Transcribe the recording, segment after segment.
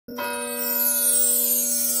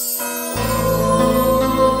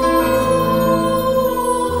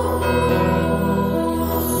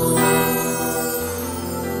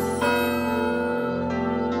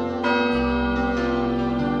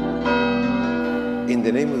In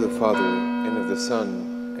the name of the Father, and of the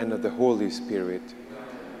Son, and of the Holy Spirit.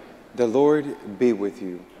 The Lord be with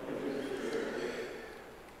you.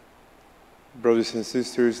 Brothers and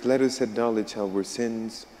sisters, let us acknowledge our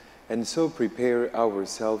sins and so prepare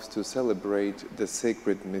ourselves to celebrate the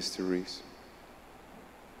sacred mysteries.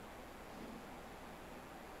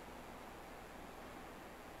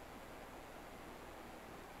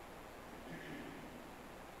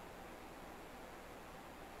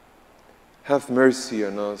 Have mercy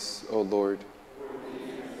on us, O Lord.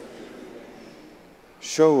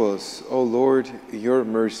 Show us, O Lord, your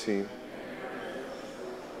mercy.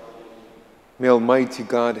 May Almighty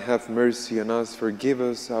God have mercy on us, forgive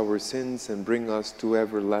us our sins, and bring us to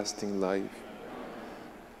everlasting life.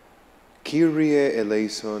 Kyrie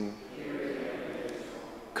eleison.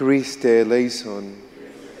 Christe eleison.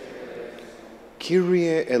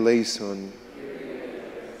 Kyrie eleison.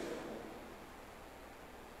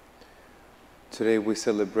 Today we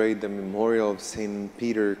celebrate the memorial of Saint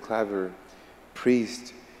Peter Claver,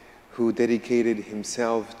 priest who dedicated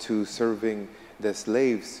himself to serving the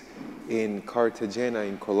slaves in Cartagena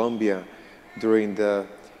in Colombia during the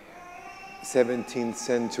 17th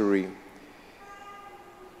century.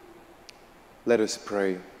 Let us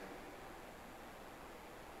pray.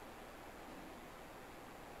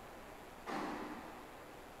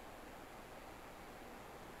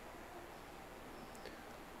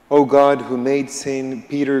 O God, who made Saint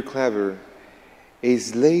Peter Claver a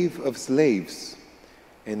slave of slaves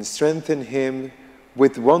and strengthened him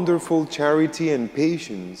with wonderful charity and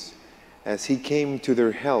patience as he came to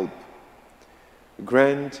their help,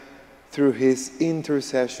 grant through his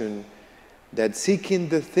intercession that, seeking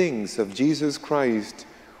the things of Jesus Christ,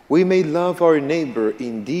 we may love our neighbor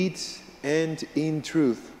in deeds and in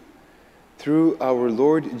truth, through our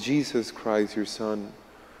Lord Jesus Christ, your Son,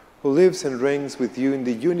 who lives and reigns with you in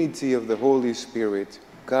the unity of the Holy Spirit,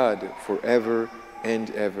 God, forever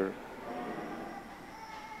and ever.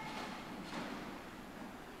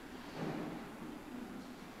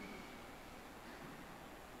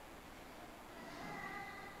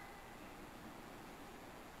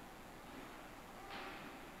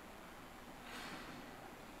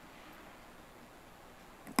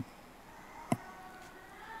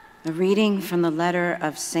 A reading from the letter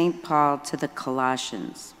of St. Paul to the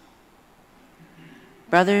Colossians.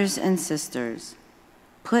 Brothers and sisters,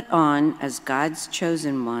 put on as God's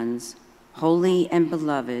chosen ones, holy and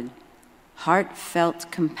beloved,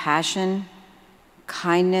 heartfelt compassion,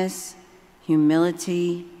 kindness,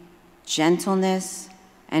 humility, gentleness,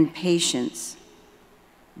 and patience,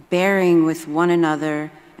 bearing with one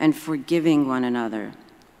another and forgiving one another,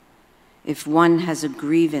 if one has a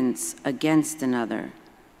grievance against another.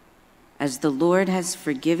 As the Lord has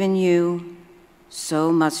forgiven you,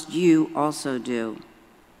 so must you also do.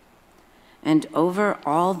 And over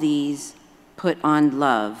all these, put on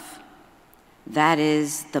love. That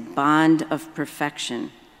is the bond of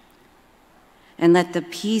perfection. And let the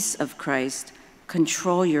peace of Christ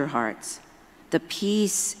control your hearts, the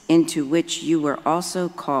peace into which you were also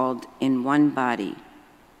called in one body.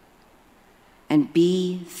 And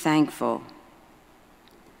be thankful.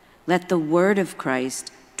 Let the word of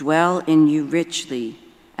Christ dwell in you richly,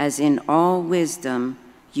 as in all wisdom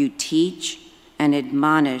you teach and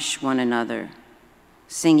admonish one another,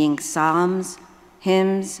 singing psalms,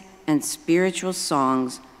 hymns, and spiritual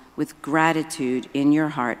songs with gratitude in your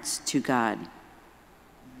hearts to God.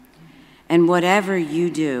 And whatever you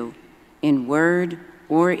do, in word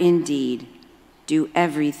or in deed, do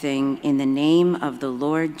everything in the name of the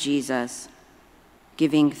Lord Jesus,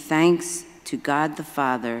 giving thanks to God the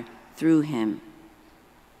Father through him.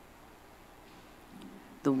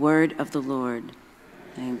 The word of the Lord.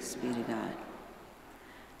 Thanks be to God.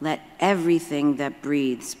 Let everything that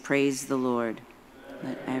breathes praise the Lord.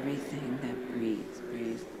 Let everything that breathes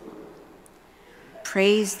praise the Lord.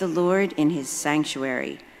 Praise the Lord in his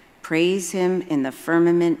sanctuary. Praise him in the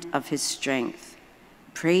firmament of his strength.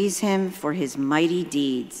 Praise him for his mighty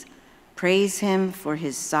deeds. Praise him for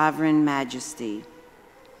his sovereign majesty.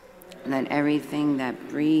 Let everything that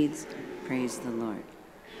breathes praise the Lord.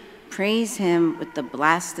 Praise him with the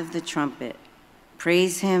blast of the trumpet.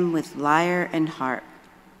 Praise him with lyre and harp.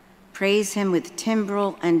 Praise him with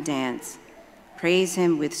timbrel and dance. Praise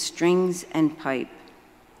him with strings and pipe.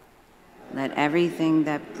 Let everything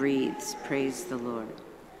that breathes praise the Lord.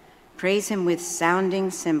 Praise him with sounding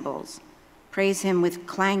cymbals. Praise him with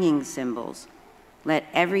clanging cymbals. Let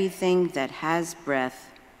everything that has breath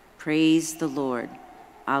praise the Lord.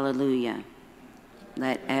 Alleluia.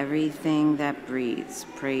 Let everything that breathes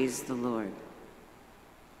praise the Lord.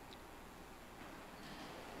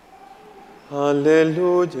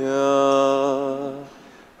 Alleluia.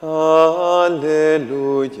 Alleluia.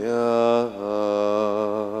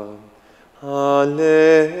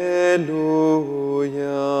 Alleluia.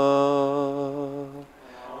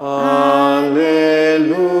 Alleluia.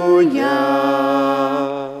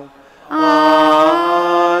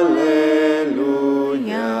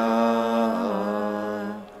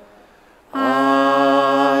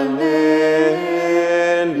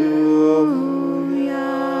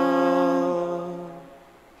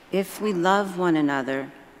 If we love one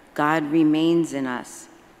another, God remains in us,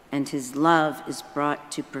 and his love is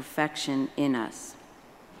brought to perfection in us.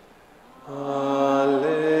 Alleluia.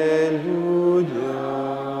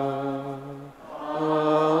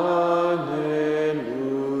 Alleluia.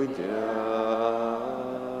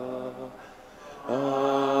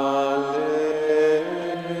 Alleluia.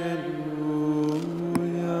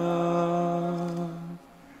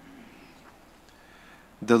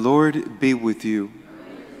 The Lord be with you.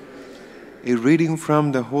 A reading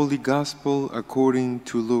from the Holy Gospel according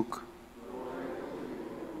to Luke.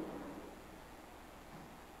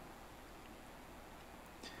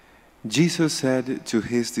 Jesus said to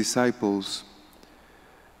his disciples,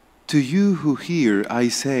 "To you who hear, I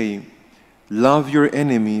say, love your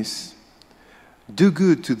enemies, do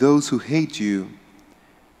good to those who hate you,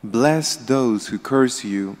 bless those who curse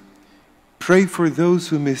you, pray for those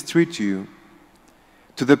who mistreat you.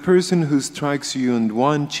 To the person who strikes you on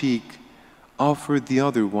one cheek, offer the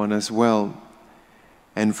other one as well.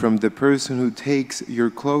 And from the person who takes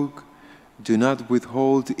your cloak, do not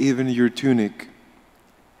withhold even your tunic.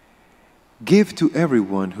 Give to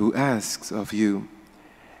everyone who asks of you,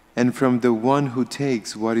 and from the one who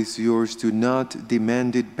takes what is yours, do not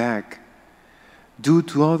demand it back. Do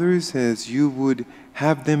to others as you would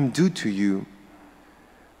have them do to you.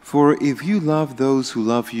 For if you love those who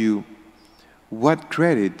love you, what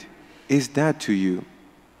credit is that to you?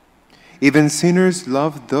 Even sinners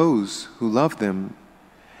love those who love them.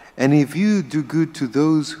 And if you do good to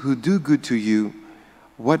those who do good to you,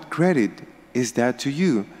 what credit is that to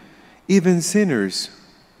you? Even sinners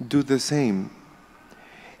do the same.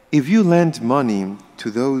 If you lend money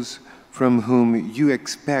to those from whom you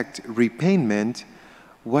expect repayment,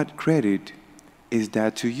 what credit is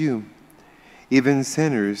that to you? Even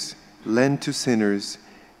sinners lend to sinners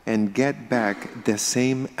and get back the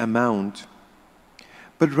same amount.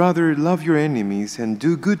 But rather love your enemies and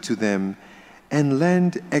do good to them, and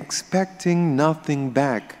lend expecting nothing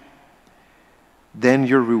back. Then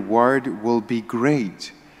your reward will be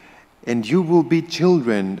great, and you will be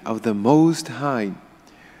children of the Most High.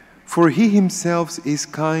 For he himself is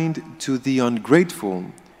kind to the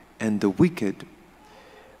ungrateful and the wicked.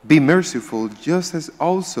 Be merciful just as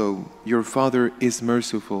also your Father is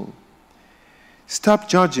merciful. Stop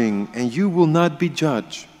judging, and you will not be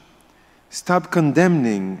judged. Stop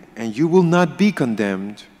condemning, and you will not be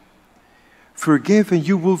condemned. Forgive, and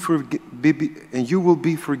you will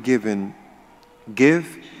be forgiven.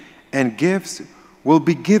 Give, and gifts will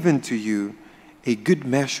be given to you, a good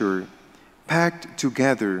measure, packed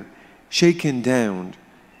together, shaken down,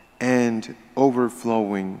 and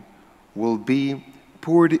overflowing, will be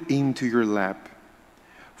poured into your lap.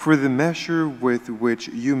 For the measure with which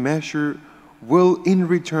you measure will in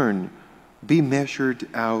return be measured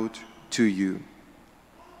out to you."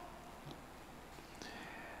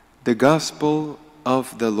 The Gospel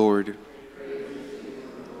of the Lord.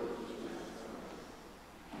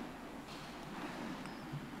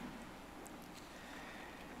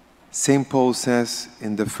 St. Paul says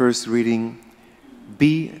in the first reading,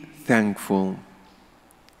 "Be thankful."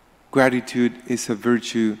 Gratitude is a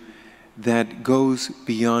virtue that goes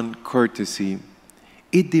beyond courtesy.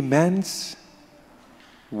 It demands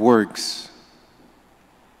works.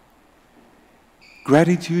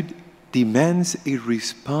 Gratitude demands a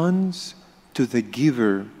response to the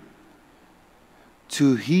giver,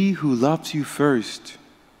 to he who loves you first.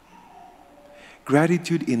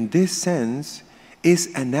 Gratitude in this sense is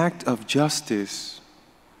an act of justice.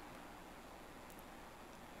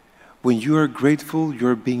 When you are grateful,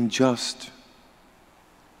 you're being just.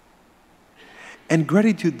 And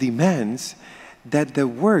gratitude demands that the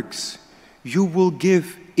works you will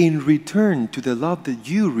give in return to the love that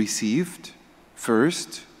you received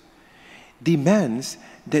first demands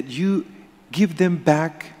that you give them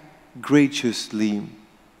back graciously.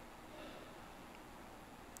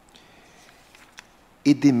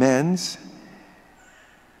 It demands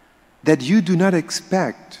that you do not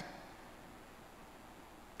expect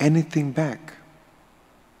anything back.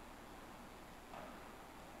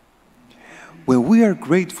 When we are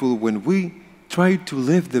grateful, when we try to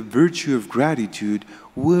live the virtue of gratitude,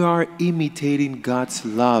 we are imitating God's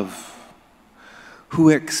love. who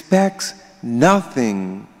expects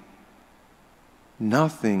nothing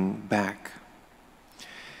back.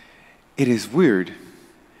 It is weird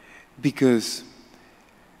because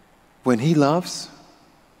when He loves,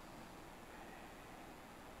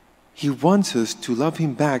 He wants us to love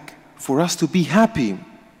Him back for us to be happy.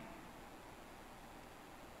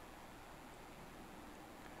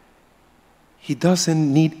 He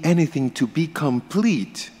doesn't need anything to be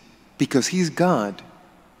complete because He's God.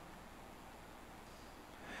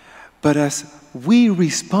 But as we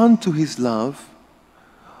respond to His love,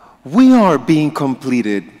 we are being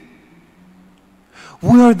completed.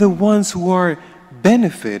 We are the ones who are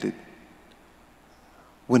benefited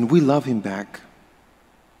when we love Him back.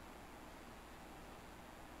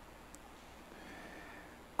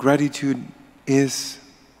 Gratitude is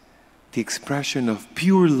the expression of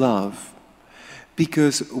pure love,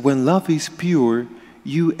 because when love is pure,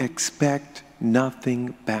 you expect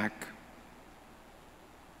nothing back.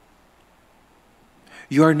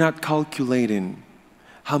 You are not calculating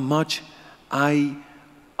how much I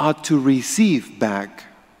ought to receive back.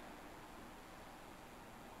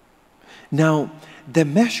 Now, the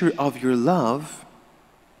measure of your love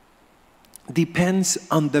depends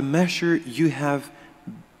on the measure you have,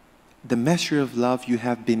 the measure of love you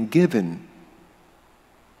have been given.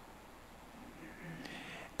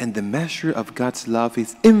 And the measure of God's love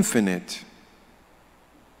is infinite.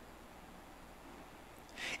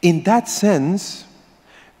 In that sense,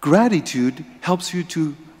 gratitude helps you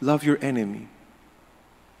to love your enemy.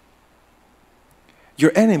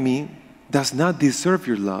 Your enemy does not deserve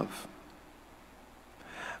your love.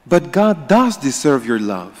 But God does deserve your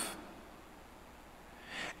love.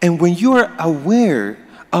 And when you are aware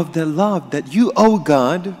of the love that you owe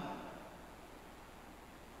God,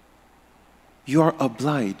 you are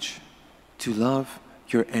obliged to love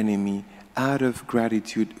your enemy out of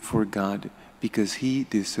gratitude for God, because He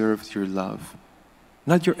deserves your love.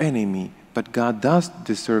 Not your enemy, but God does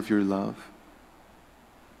deserve your love.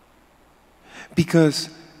 Because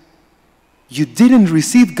you didn't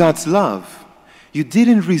receive God's love. You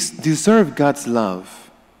didn't deserve God's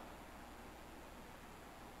love.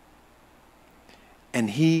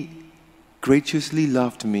 And He graciously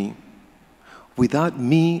loved me without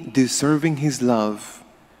me deserving His love.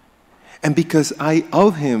 And because I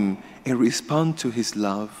owe Him a response to His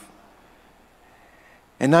love,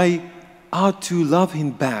 and I ought to love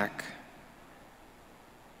Him back,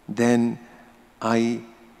 then I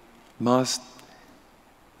must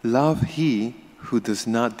love He who does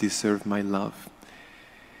not deserve my love.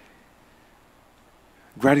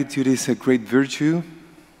 Gratitude is a great virtue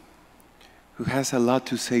who has a lot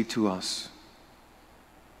to say to us.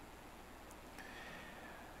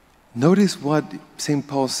 Notice what St.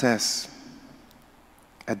 Paul says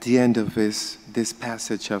at the end of this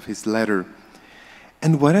passage of his letter.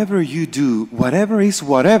 And whatever you do, whatever you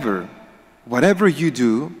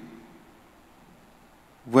do,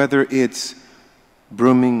 whether it's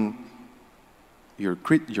brooming your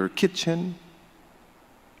kitchen,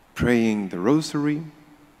 praying the rosary,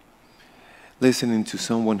 listening to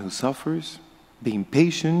someone who suffers, being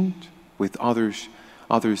patient with others'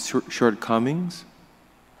 shortcomings,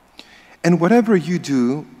 and whatever you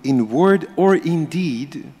do in word or in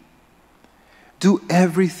deed, do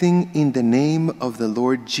everything in the name of the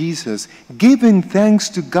Lord Jesus, giving thanks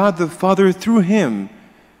to God the Father through Him.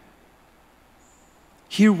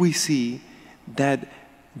 Here we see that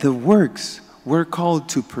the works we're called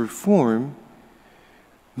to perform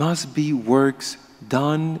must be works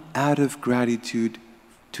done out of gratitude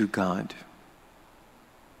to God.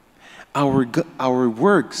 Our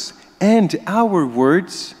works and our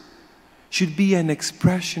words should be an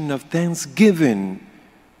expression of thanksgiving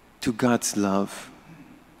to God's love.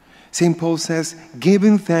 St. Paul says,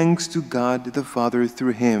 giving thanks to God the Father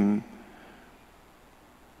through Him.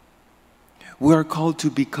 We are called to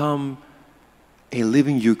become a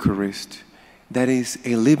living Eucharist, that is,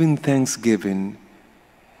 a living thanksgiving,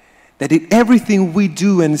 that in everything we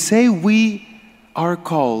do and say, we are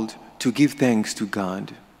called to give thanks to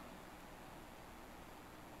God.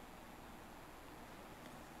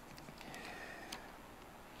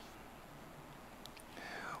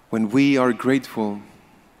 When we are grateful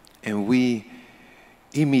and we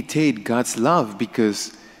imitate God's love,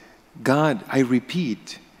 because God, I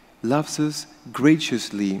repeat, loves us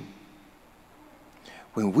graciously.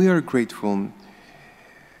 When we are grateful,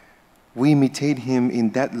 we imitate Him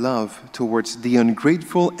in that love towards the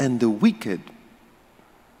ungrateful and the wicked.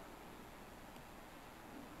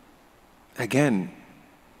 Again,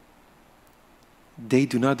 they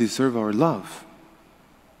do not deserve our love.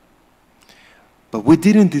 But we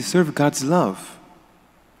didn't deserve God's love.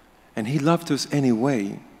 and he loved us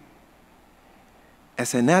anyway.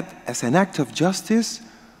 As an act of justice,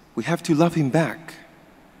 we have to love him back.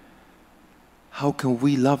 How can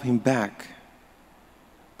we love him back?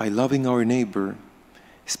 By loving our neighbor,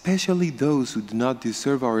 especially those who do not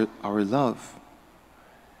deserve our love.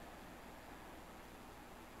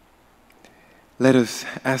 Let us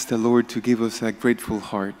ask the Lord to give us a grateful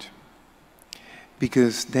heart,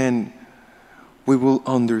 because then we will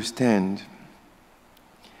understand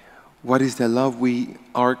what is the love we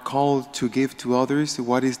are called to give to others,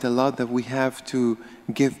 what is the love that we have to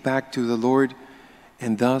give back to the Lord,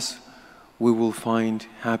 and thus we will find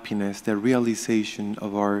happiness, the realization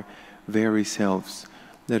of our very selves.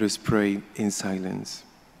 Let us pray in silence.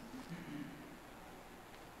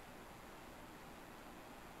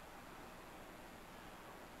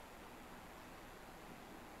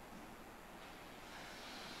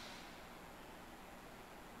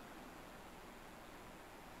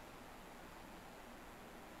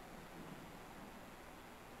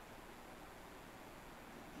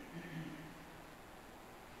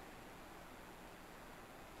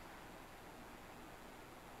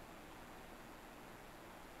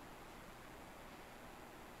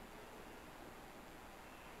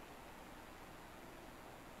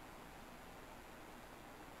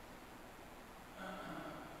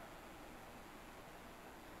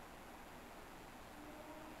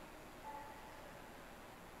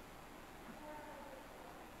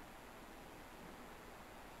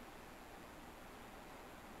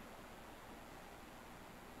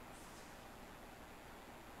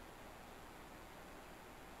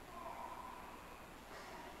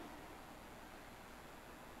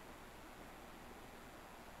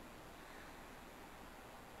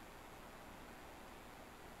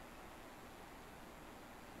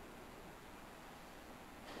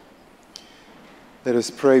 Let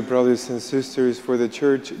us pray, brothers and sisters, for the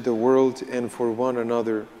Church, the world, and for one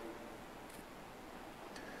another.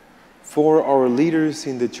 For our leaders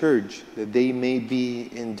in the Church, that they may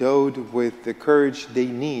be endowed with the courage they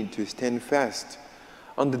need to stand fast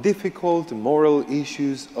on the difficult moral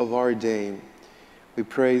issues of our day. We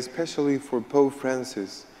pray especially for Pope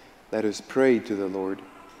Francis. Let us pray to the Lord.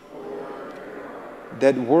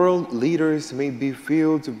 That world leaders may be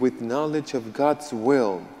filled with knowledge of God's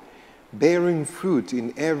will, bearing fruit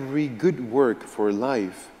in every good work for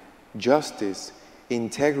life, justice,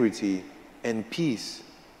 integrity, and peace.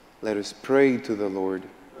 Let us pray to the Lord.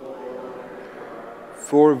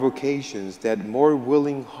 For vocations, that more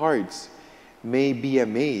willing hearts may be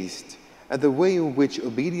amazed at the way in which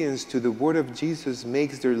obedience to the word of Jesus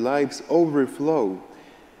makes their lives overflow,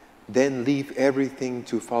 then leave everything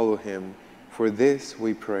to follow him. For this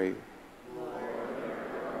we pray.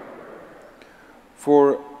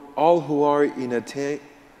 For all who are in a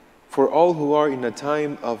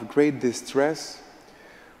time of great distress,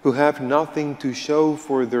 who have nothing to show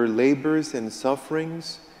for their labors and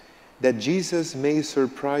sufferings, that Jesus may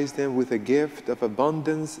surprise them with a gift of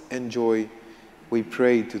abundance and joy, we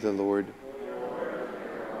pray to the Lord.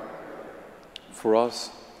 For us,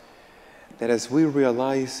 that as we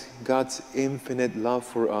realize God's infinite love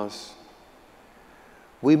for us,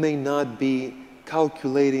 we may not be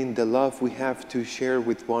calculating the love we have to share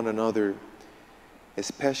with one another,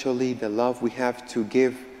 especially the love we have to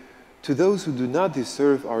give to those who do not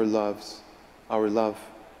deserve our love.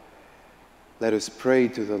 Let us pray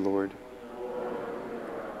to the Lord.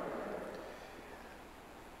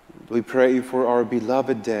 We pray for our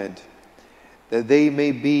beloved dead, that they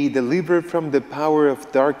may be delivered from the power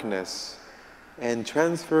of darkness and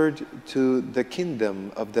transferred to the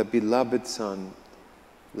kingdom of the beloved Son.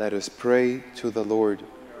 Let us pray to the Lord.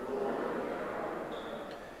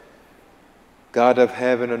 God of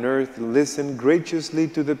heaven and earth, listen graciously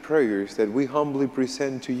to the prayers that we humbly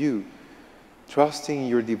present to you, trusting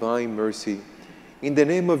your divine mercy. In the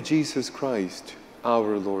name of Jesus Christ,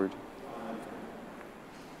 our Lord.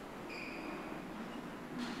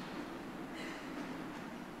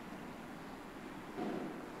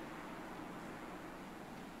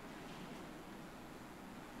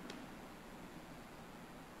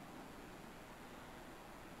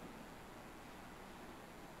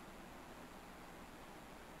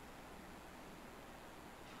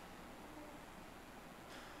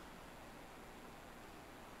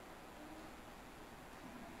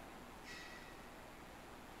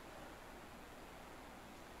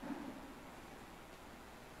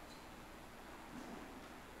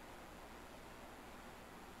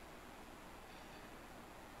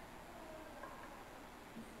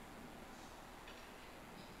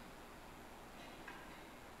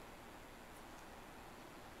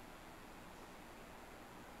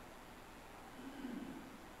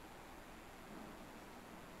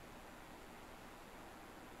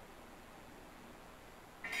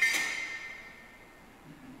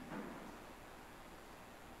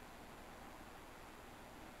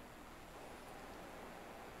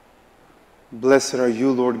 Blessed are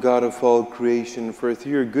you, Lord God of all creation, for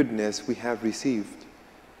through your goodness we have received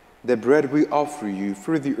the bread we offer you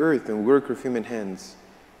through the earth and work of human hands.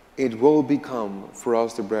 It will become for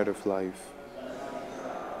us the bread of life.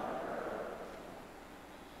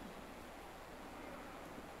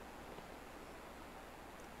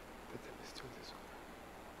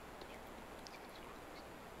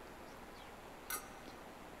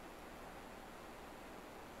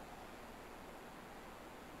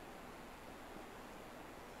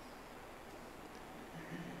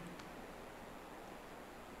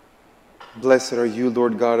 Blessed are you,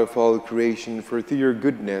 Lord God of all creation, for through your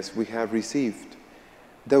goodness we have received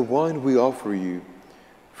the wine we offer you,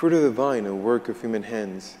 fruit of the vine and work of human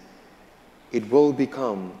hands. It will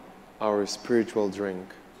become our spiritual drink.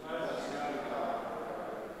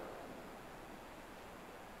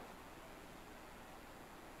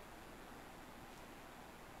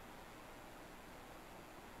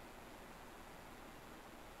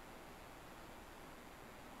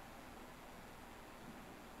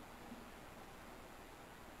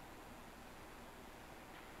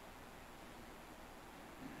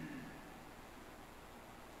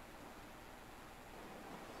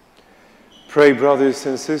 Pray, brothers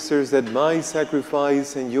and sisters, that my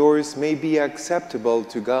sacrifice and yours may be acceptable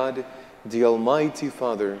to God, the Almighty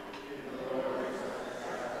Father.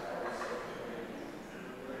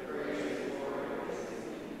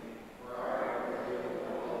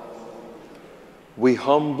 We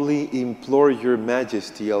humbly implore your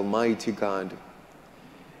majesty, Almighty God,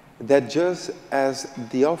 that just as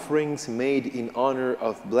the offerings made in honor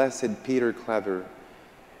of blessed Peter Claver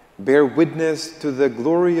bear witness to the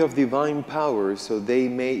glory of divine power, so they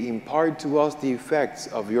may impart to us the effects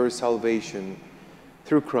of your salvation,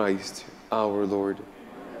 through Christ our Lord.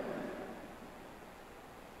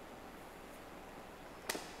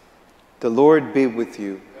 The Lord be with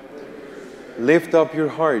you. Lift up your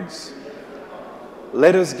hearts.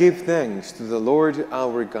 Let us give thanks to the Lord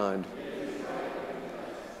our God.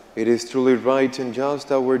 It is truly right and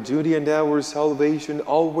just, our duty and our salvation,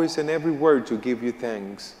 always and everywhere to give you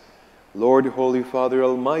thanks, Lord, Holy Father,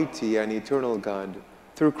 Almighty and Eternal God,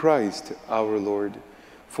 through Christ our Lord.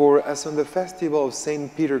 For as on the festival of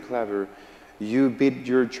St. Peter Claver, you bid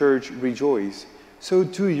your church rejoice, so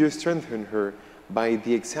too you strengthen her by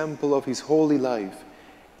the example of his holy life.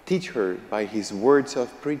 Teach her by his words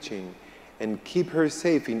of preaching, and keep her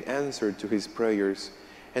safe in answer to his prayers.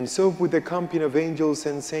 And so with the company of angels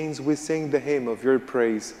and saints we sing the hymn of your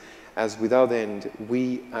praise, as without end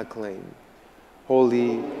we acclaim.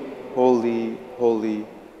 Holy, holy, holy,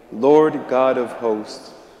 Lord God of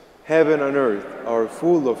hosts, heaven and earth are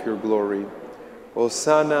full of your glory.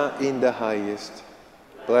 Hosanna in the highest.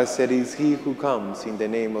 Blessed is he who comes in the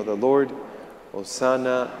name of the Lord.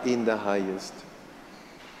 Hosanna in the highest.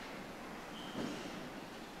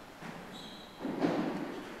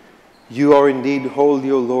 You are indeed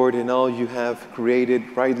holy, O Lord, and all you have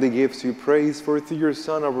created rightly gives you praise, for through your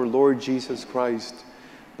Son, our Lord Jesus Christ,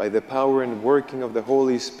 by the power and working of the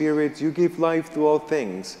Holy Spirit, you give life to all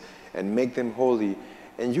things and make them holy,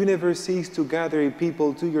 and you never cease to gather a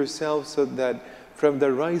people to yourself, so that from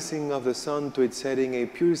the rising of the sun to its setting a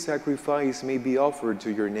pure sacrifice may be offered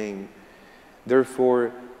to your name.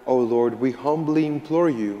 Therefore, O Lord, we humbly implore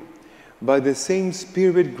you, by the same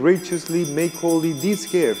Spirit graciously make holy these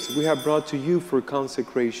gifts we have brought to you for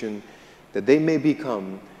consecration, that they may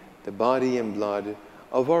become the body and blood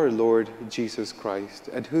of our Lord Jesus Christ,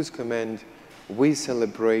 at whose command we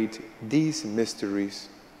celebrate these mysteries.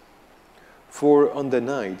 For on the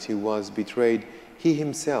night he was betrayed, he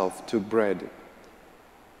himself took bread,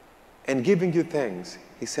 and giving you thanks,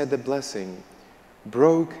 he said the blessing,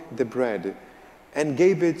 broke the bread, and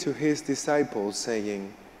gave it to his disciples,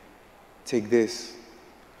 saying, "Take this,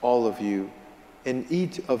 all of you, and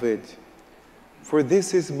eat of it, for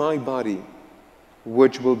this is my body,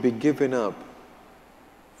 which will be given up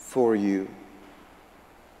for you."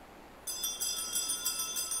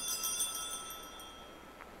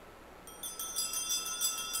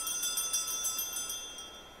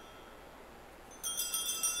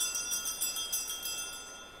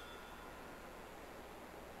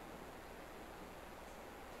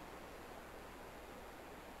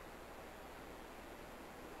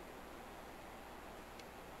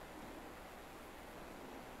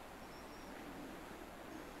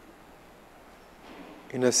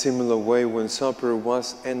 In a similar way, when supper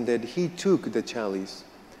was ended, he took the chalice,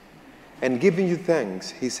 and giving you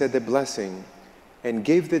thanks, he said the blessing, and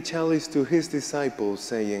gave the chalice to his disciples,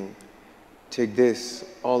 saying, "Take this,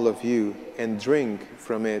 all of you, and drink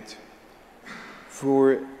from it.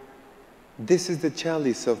 For this is the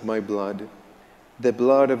chalice of my blood, the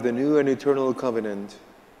blood of the new and eternal covenant,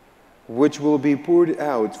 which will be poured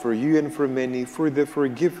out for you and for many for the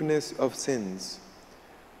forgiveness of sins.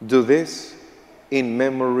 Do this in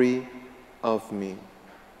memory of me.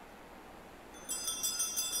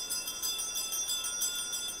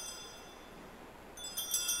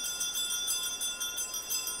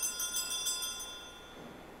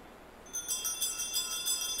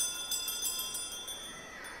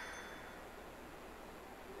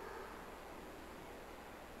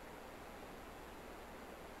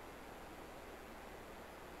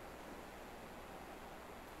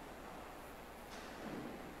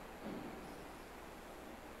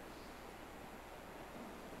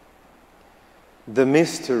 The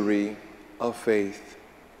mystery of faith.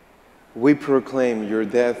 We proclaim your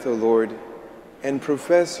death, O Lord, and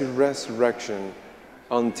profess your resurrection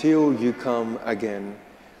until you come again.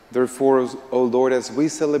 Therefore, O Lord, as we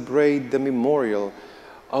celebrate the memorial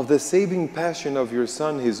of the saving passion of your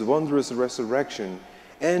Son, his wondrous resurrection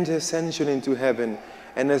and ascension into heaven,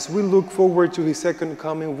 and as we look forward to his second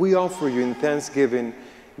coming, we offer you in thanksgiving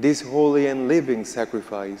this holy and living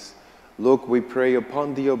sacrifice. Look, we pray,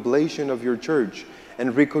 upon the oblation of your church,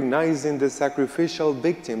 and recognizing the sacrificial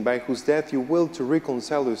victim by whose death you will to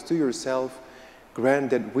reconcile us to yourself,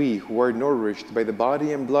 grant that we, who are nourished by the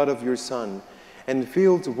body and blood of your Son, and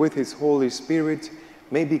filled with his Holy Spirit,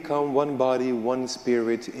 may become one body, one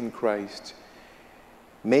spirit in Christ.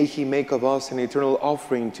 May he make of us an eternal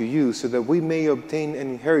offering to you, so that we may obtain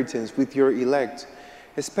an inheritance with your elect,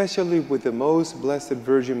 especially with the most blessed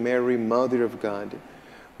Virgin Mary, Mother of God,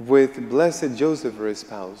 with blessed Joseph, her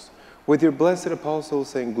spouse, with your blessed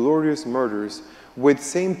apostles and glorious martyrs, with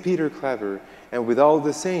Saint Peter Claver, and with all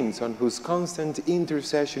the saints on whose constant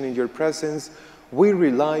intercession in your presence we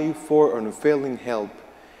rely for unfailing help.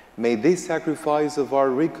 May this sacrifice of our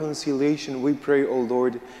reconciliation, we pray, O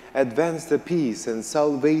Lord, advance the peace and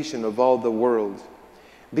salvation of all the world.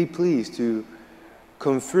 Be pleased to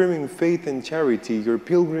confirm in faith and charity your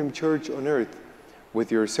pilgrim church on earth, with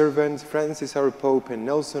your servants, Francis our Pope and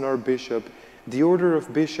Nelson our Bishop, the order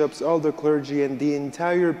of bishops, all the clergy, and the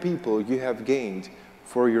entire people you have gained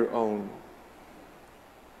for your own.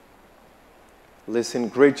 Listen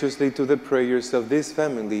graciously to the prayers of this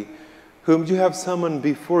family, whom you have summoned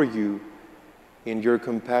before you. In your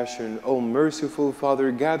compassion, O merciful Father,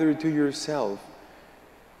 gather to yourself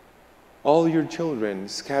all your children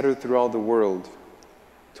scattered throughout the world,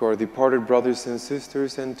 to our departed brothers and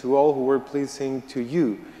sisters, and to all who were pleasing to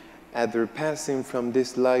you at their passing from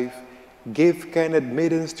this life, give kind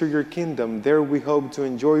admittance to your kingdom. There we hope to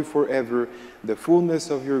enjoy forever the fullness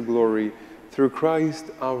of your glory, through Christ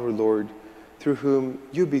our Lord, through whom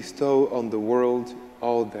you bestow on the world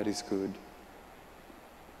all that is good.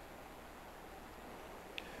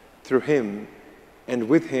 Through him, and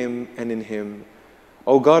with him, and in him,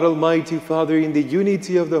 O God, Almighty Father, in the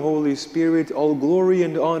unity of the Holy Spirit, all glory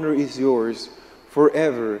and honor is yours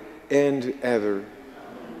forever and ever.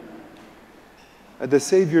 At the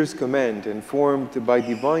Savior's command, informed by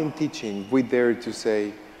divine teaching, we dare to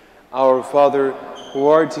say, Our Father, who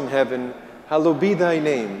art in heaven, hallowed be thy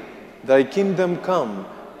name. Thy kingdom come,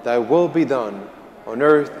 thy will be done, on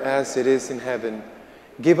earth as it is in heaven.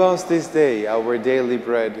 Give us this day our daily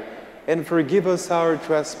bread, and forgive us our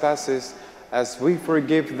trespasses, as we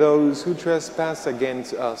forgive those who trespass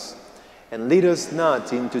against us. And lead us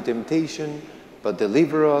not into temptation, but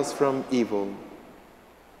deliver us from evil.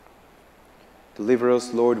 Deliver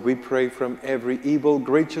us, Lord, we pray, from every evil.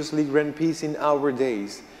 Graciously grant peace in our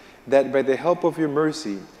days, that by the help of your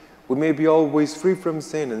mercy we may be always free from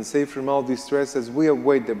sin and safe from all distress, as we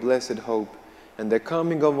await the blessed hope and the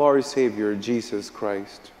coming of our Savior, Jesus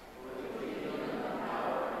Christ.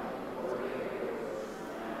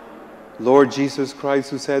 Lord Jesus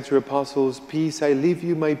Christ, who said to your apostles, Peace I leave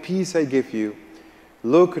you, my peace I give you,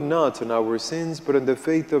 look not on our sins, but on the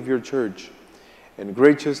faith of your church, and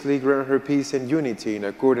graciously grant her peace and unity in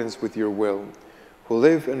accordance with your will, who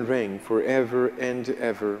live and reign forever and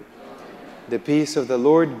ever. The peace of the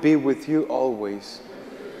Lord be with you always.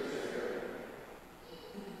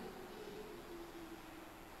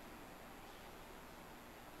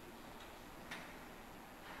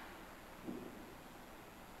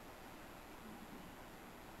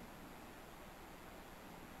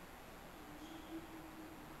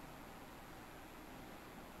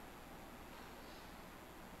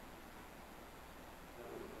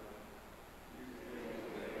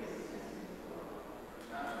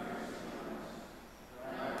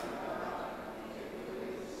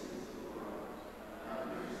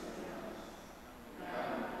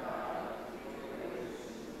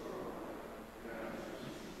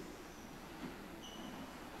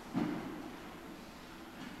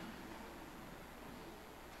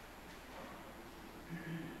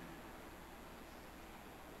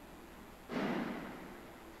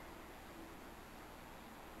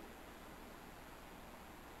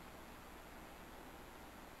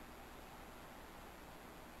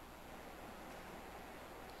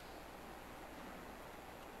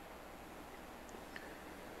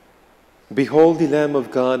 Behold the Lamb of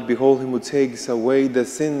God, behold him who takes away the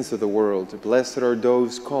sins of the world. Blessed are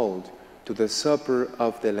those called to the supper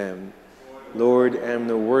of the Lamb. Lord, I am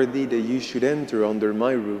not worthy that you should enter under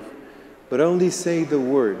my roof, but only say the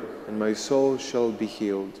word, and my soul shall be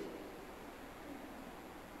healed.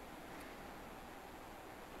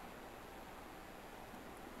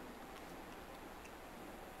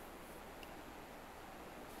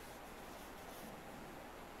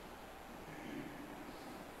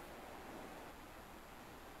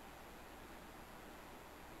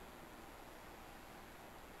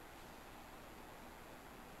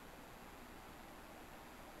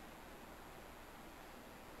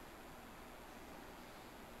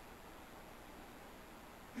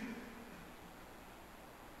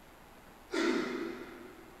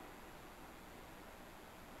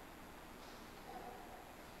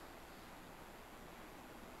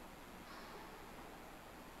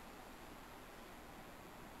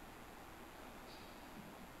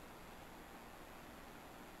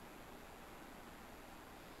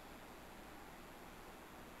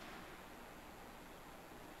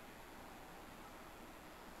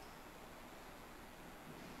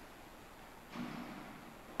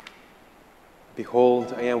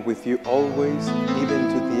 Behold, I am with you always, even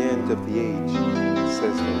to the end of the age,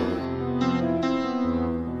 says the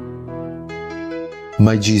Lord.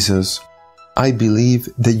 My Jesus, I believe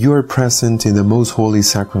that you are present in the most holy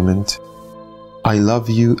sacrament. I love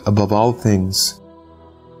you above all things,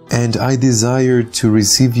 and I desire to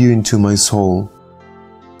receive you into my soul.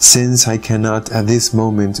 Since I cannot at this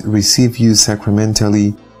moment receive you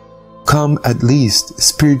sacramentally, come at least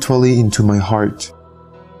spiritually into my heart.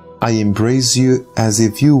 I embrace you as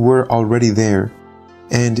if you were already there,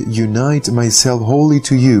 and unite myself wholly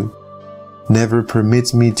to you. Never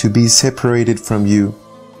permit me to be separated from you.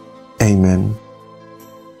 Amen.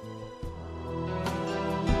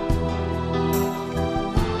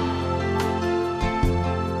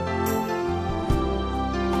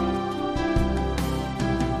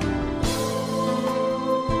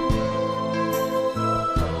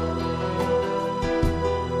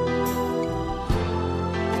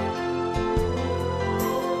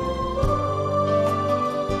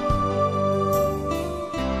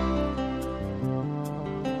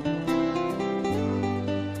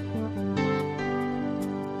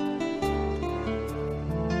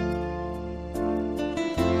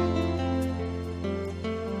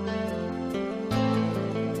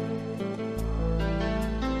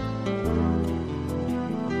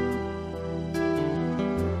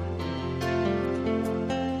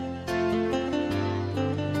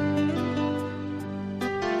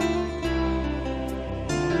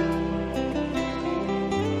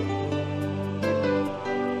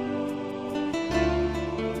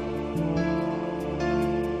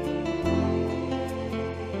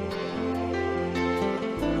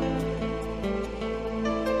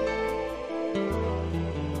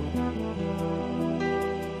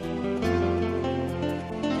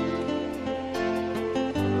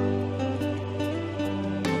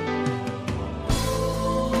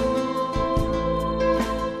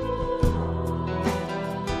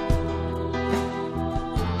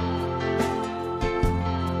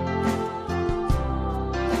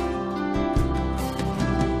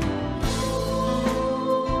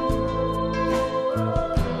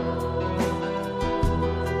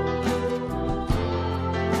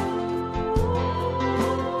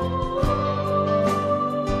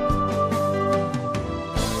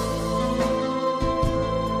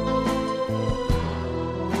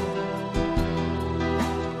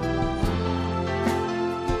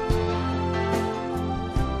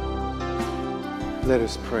 Let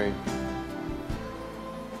us pray.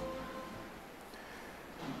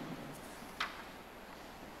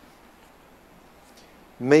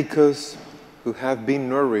 Make us, who have been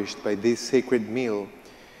nourished by this sacred meal,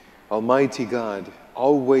 Almighty God,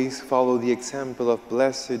 always follow the example of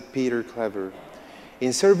Blessed Peter Claver,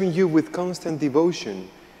 in serving you with constant devotion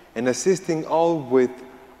and assisting all with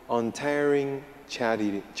untiring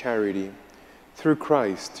charity. Through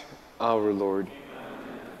Christ our Lord.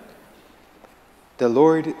 The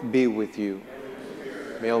Lord be with you.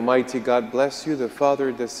 May Almighty God bless you, the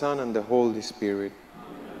Father, the Son, and the Holy Spirit.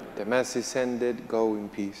 The Mass is ended. Go in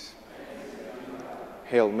peace.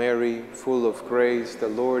 Hail Mary, full of grace, the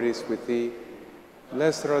Lord is with thee.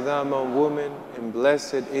 Blessed art thou among women, and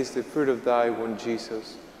blessed is the fruit of thy womb,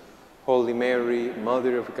 Jesus. Holy Mary,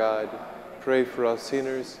 Mother of God, pray for us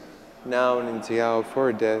sinners, now and in the hour of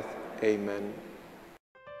our death. Amen.